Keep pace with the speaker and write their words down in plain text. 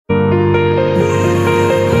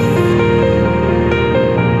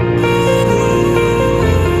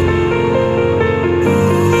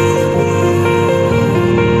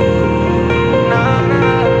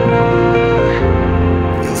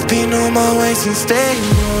since day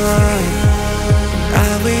one.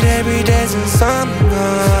 I wait every day since I'm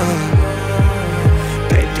gone.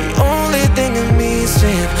 Babe, the only thing in me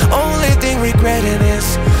saying, only thing regretting is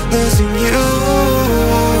losing you.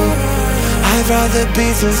 I'd rather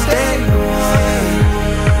be since day one.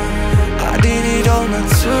 I did it all not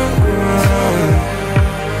too wrong,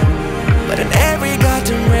 but in every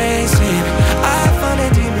goddamn racing, I found a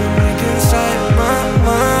demon deep inside my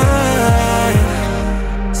mind.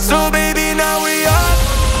 So baby, now we up.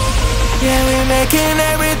 Yeah, we're making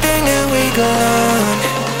everything and we gone.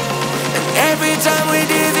 And every time we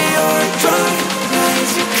dizzy or drunk,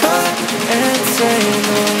 nights you cut and say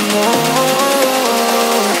no more.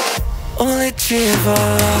 Only three of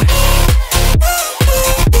us.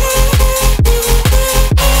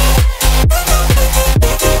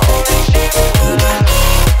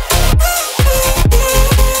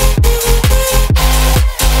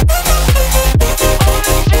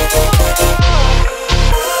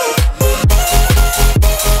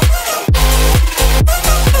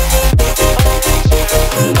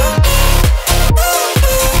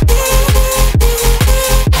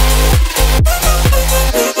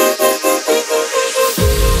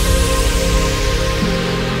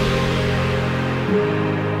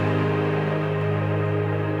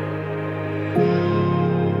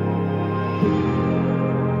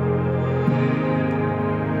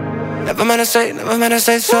 Never meant to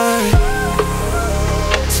say sorry.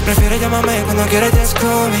 Si prefieres llámame cuando quieras, just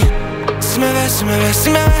call me. Si me ves,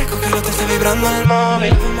 con que no te esté vibrando el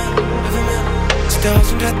móvil. Si te vas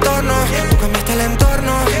sin retorno, tú cambiaste el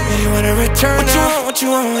entorno. Yeah, you wanna return now. What you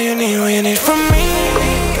want, what you need from me.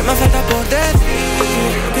 Que me falta por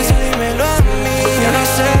decir, piensa dímelo a mí. Yo no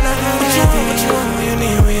sé nada de ti. What you want,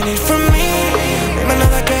 what you need from me. No hay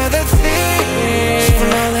nada que decir. So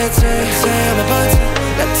now let's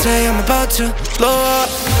say I'm about to blow up.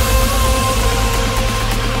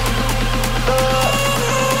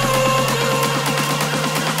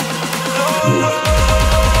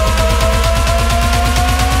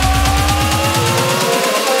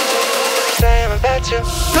 Say I'm about to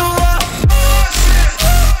blow up.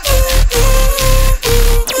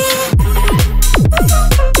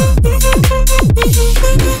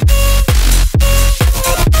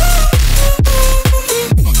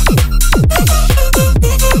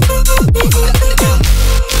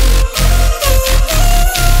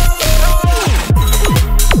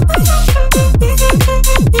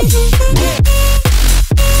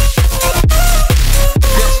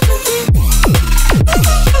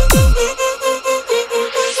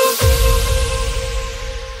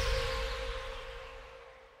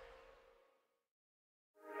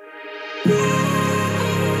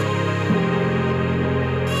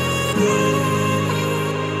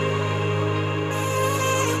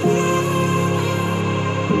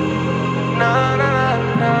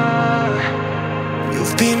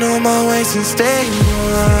 You've been on my way since day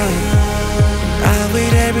one. I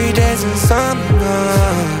wait every day since I'm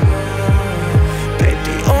gone. Babe,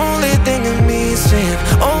 the only thing in me saying,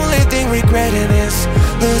 only thing regretting is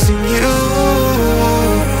losing you.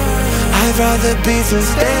 I'd rather be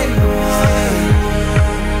since day one.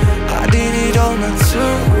 I did it all not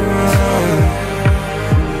too wrong,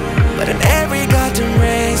 but in every goddamn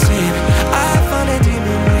racing, I found a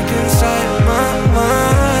demon deep inside my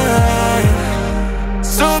mind.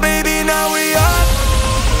 So baby, now we up.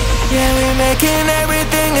 Yeah, we're making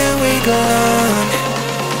everything and we gone.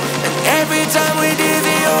 And every time we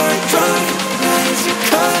dizzy or drunk, nights you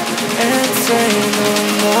cut and say no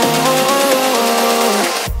more.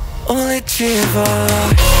 Only three of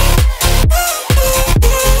us.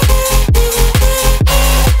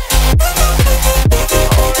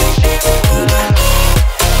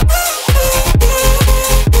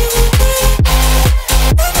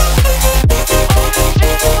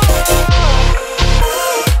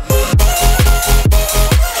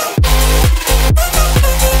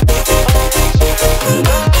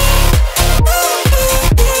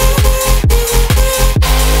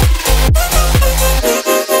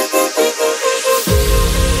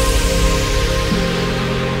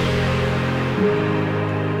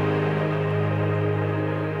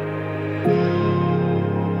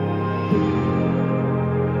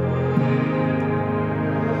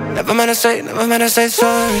 Never meant to say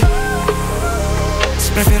sorry.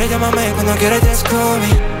 Si prefieres llámame cuando quieras, just call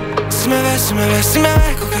me. Si me ves,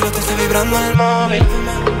 con que no te esté vibrando el móvil.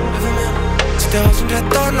 Si te vas sin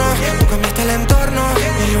retorno, tú cambiaste el entorno.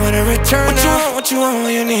 Yeah, you wanna return now. What you want,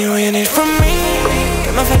 what you need from me.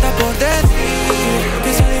 Que me falta por decir,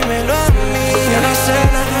 piensa dímelo a mí. Yo no sé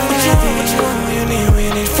nada de ti. What you want, what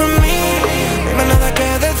you need from me. No hay nada que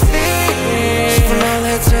decir. So now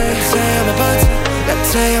let's say I'm about to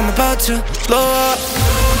say I'm about to blow up.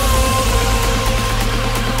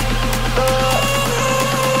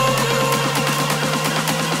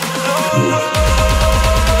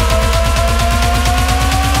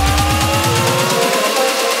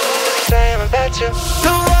 Say I'm about to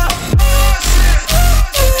blow up.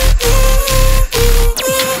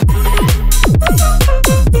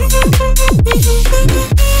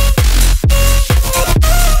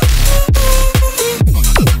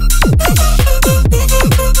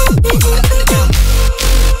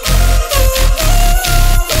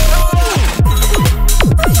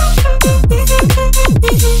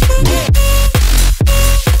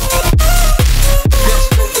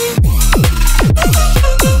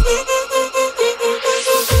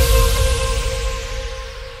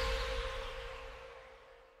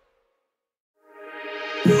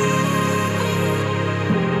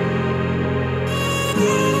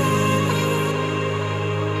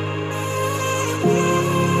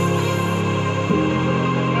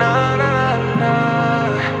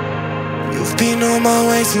 You've been on my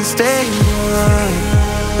way since day one.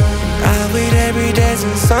 I wait every day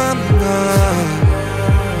since I'm gone.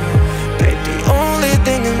 Babe, the only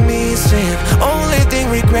thing I'm missing, only thing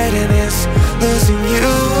regretting is losing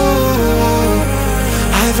you.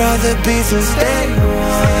 I'd rather be since day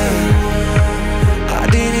one. I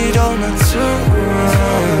did it all not too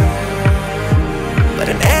wrong. But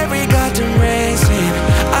in every goddamn racing,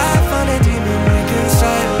 I found a demon back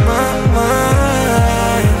inside my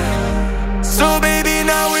mind. So baby,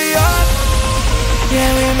 now we up. Yeah,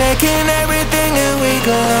 we're making everything and we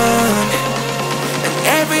gone. And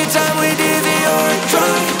every time we did the or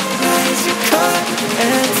drunk lines, you cut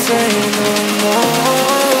and say no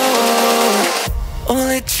more.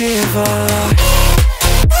 Only cheerful.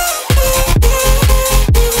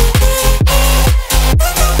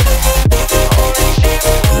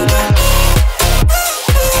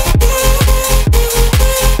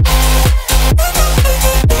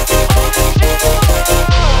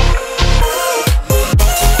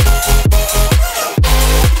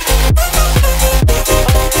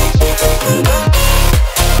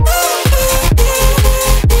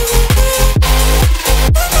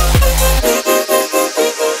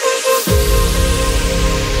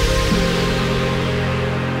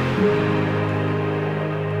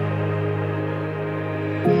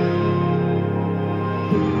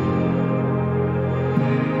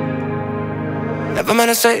 Never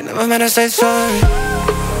meant to say sorry.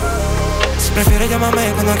 Si prefieres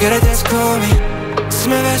llamarme cuando quieras, just call me. Si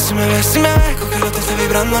me ves, con que no te está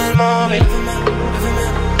vibrando el móvil.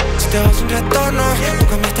 Si te vas sin retorno, tú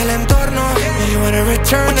cambiaste el entorno. Yeah, you wanna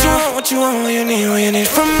return now. What you want, what you need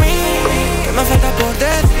from me. ¿Qué me falta por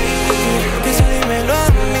decir? Piensa, dímelo a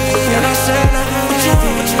mí. Yo no sé nada. What you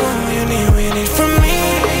want, what you need from me.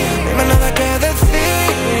 No hay nada que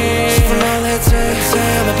decir. So for now, let's say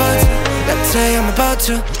I'm about to. Let's say I'm about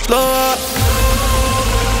to blow up.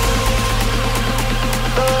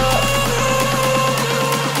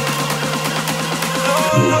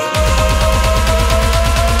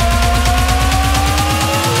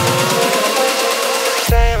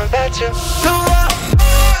 Say I'm about to blow up.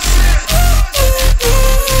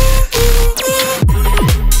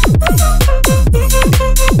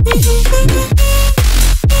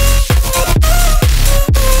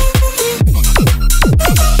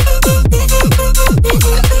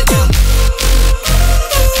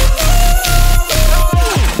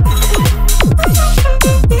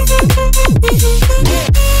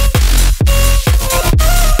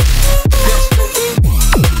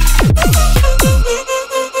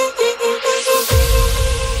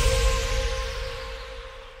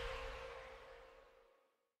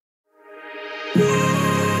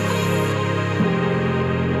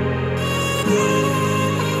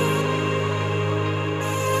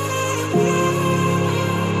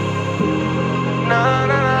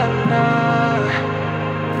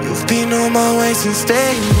 You've been on my way since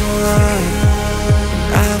day one.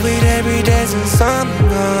 I wait every day since I'm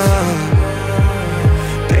gone.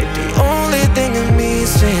 Babe, the only thing I'm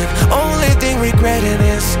missing, only thing regretting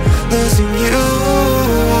is losing you.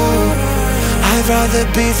 I'd rather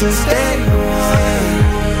be since day one.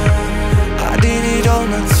 I did it all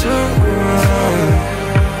not too wrong.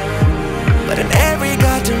 But in every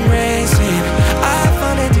goddamn racing, I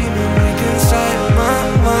found a demon back inside my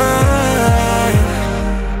mind.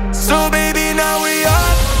 So baby, now we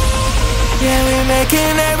up. Yeah, we're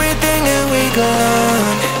making everything and we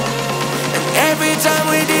gone. And every time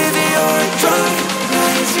we did the or drunk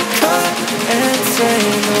lines, you cut and say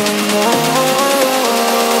no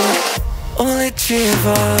more. Only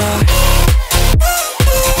cheerful.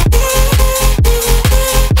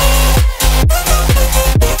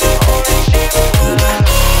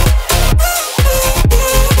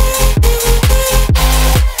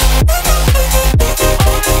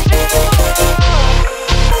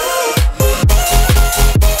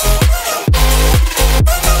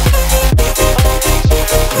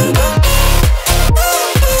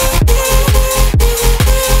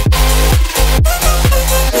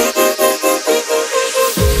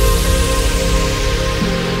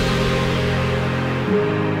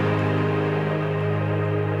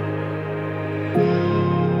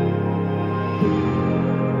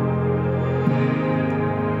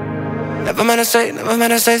 never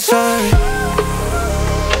meant to say sorry.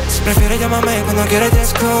 Si prefieres llámame cuando quieras,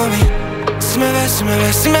 just call me. Si me ves,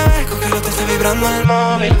 con que no te está vibrando el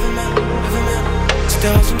móvil. Si te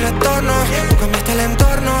vas sin retorno, tú cambiaste el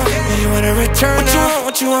entorno. Yeah, you wanna return now.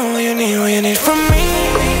 What you want, what you need from me.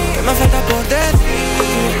 ¿Qué me falta por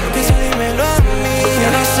decir? Empieza, dímelo a mí. Yo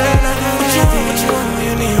no sé nada de ti. What you want,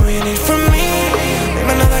 what you need from me.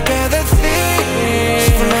 Dime nada que decir.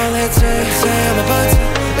 So now let's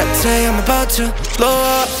say I'm about to blow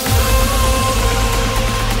up.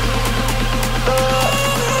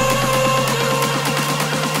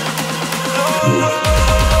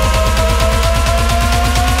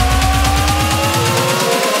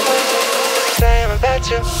 Say I'm about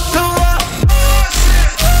to blow up.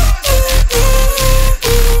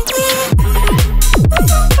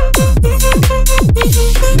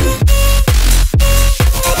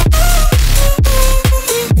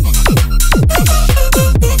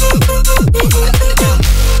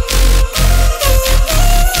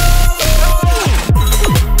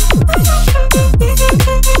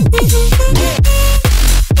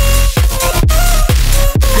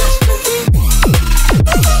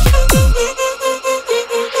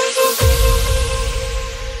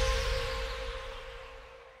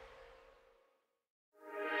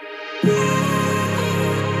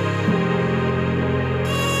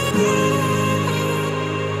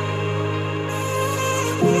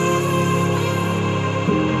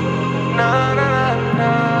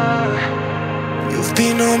 You've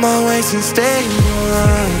been on my way since day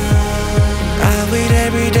one. I wait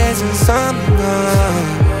every day since I'm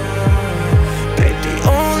gone. Babe, the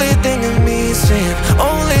only thing I'm missing,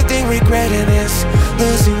 only thing regretting is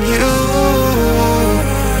losing you.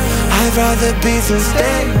 I'd rather be since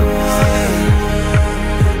day one.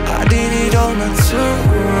 I did it all not too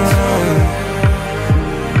wrong.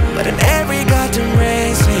 But in every goddamn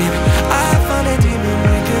racing, I found a demon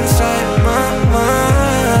weak inside my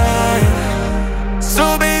mind.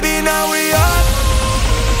 So baby, now we up.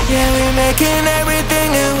 Yeah, we're making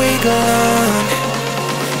everything and we gone.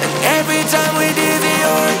 And every time we dizzy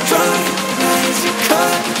or drunk, nights you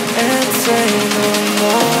cut and say no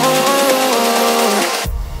more.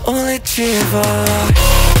 Only Chiva.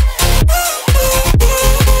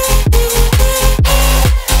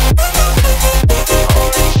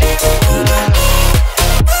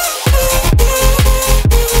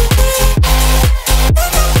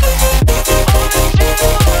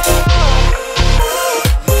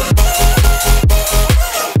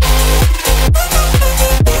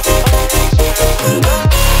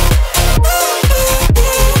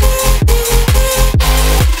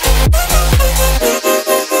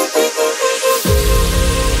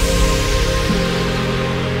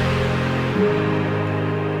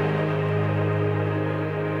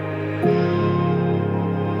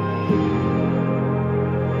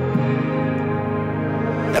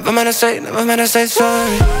 Never meant to say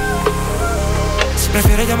sorry. Si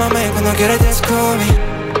prefieres llámame cuando quieras, just call me.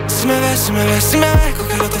 Si me ves, con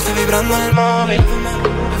que no te está vibrando el móvil.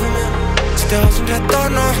 Si te vas sin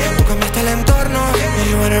retorno, tú cambiaste el entorno. Yeah,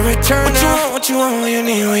 you wanna return now. What you want, what you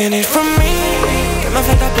need from me. ¿Qué me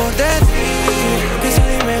falta por decir? Empieza,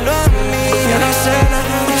 dímelo a mí. Yo no sé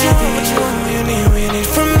nada de ti. What you want, what you need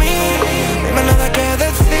from me. Dime nada que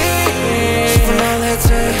decir. So now let's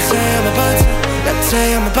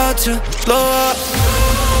say I'm about to blow up.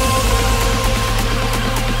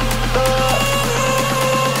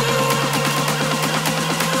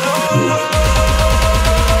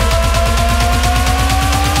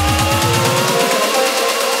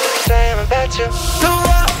 Say I'm about to blow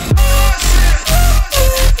up.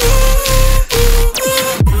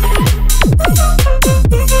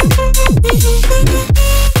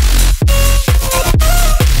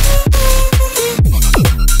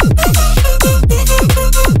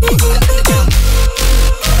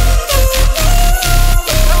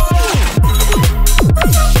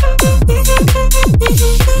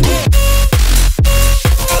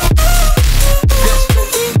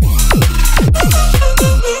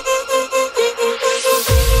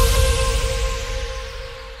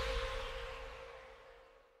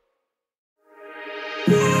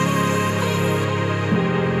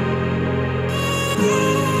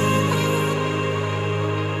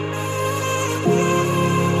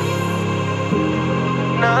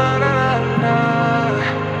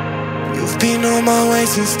 Been on my way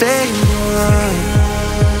since day one.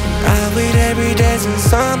 I wait every day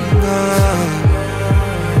since I'm gone.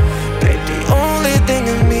 Babe, the only thing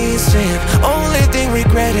I'm missing, only thing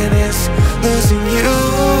regretting is losing you.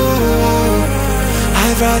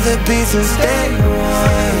 I'd rather be since day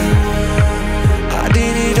one. I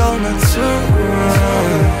did it all not too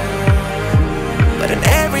wrong. But in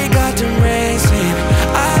every goddamn racing,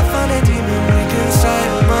 I found a demon weak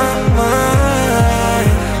inside my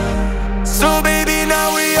mind. So baby,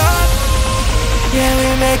 now we up. Yeah,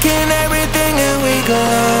 we're making everything and we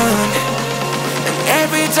gone. And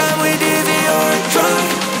every time we dizzy or drunk,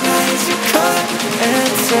 nights you cut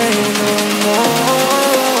and say no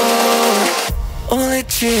more. Only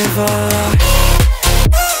cheerful.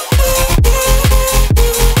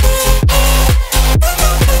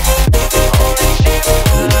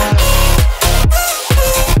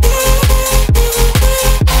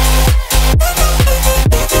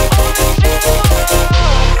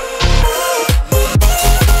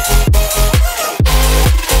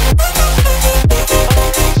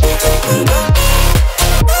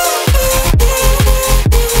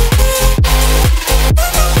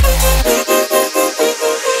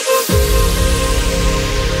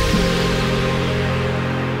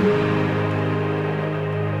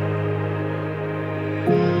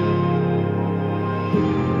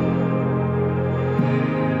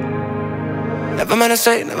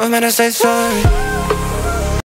 Never meant to say sorry.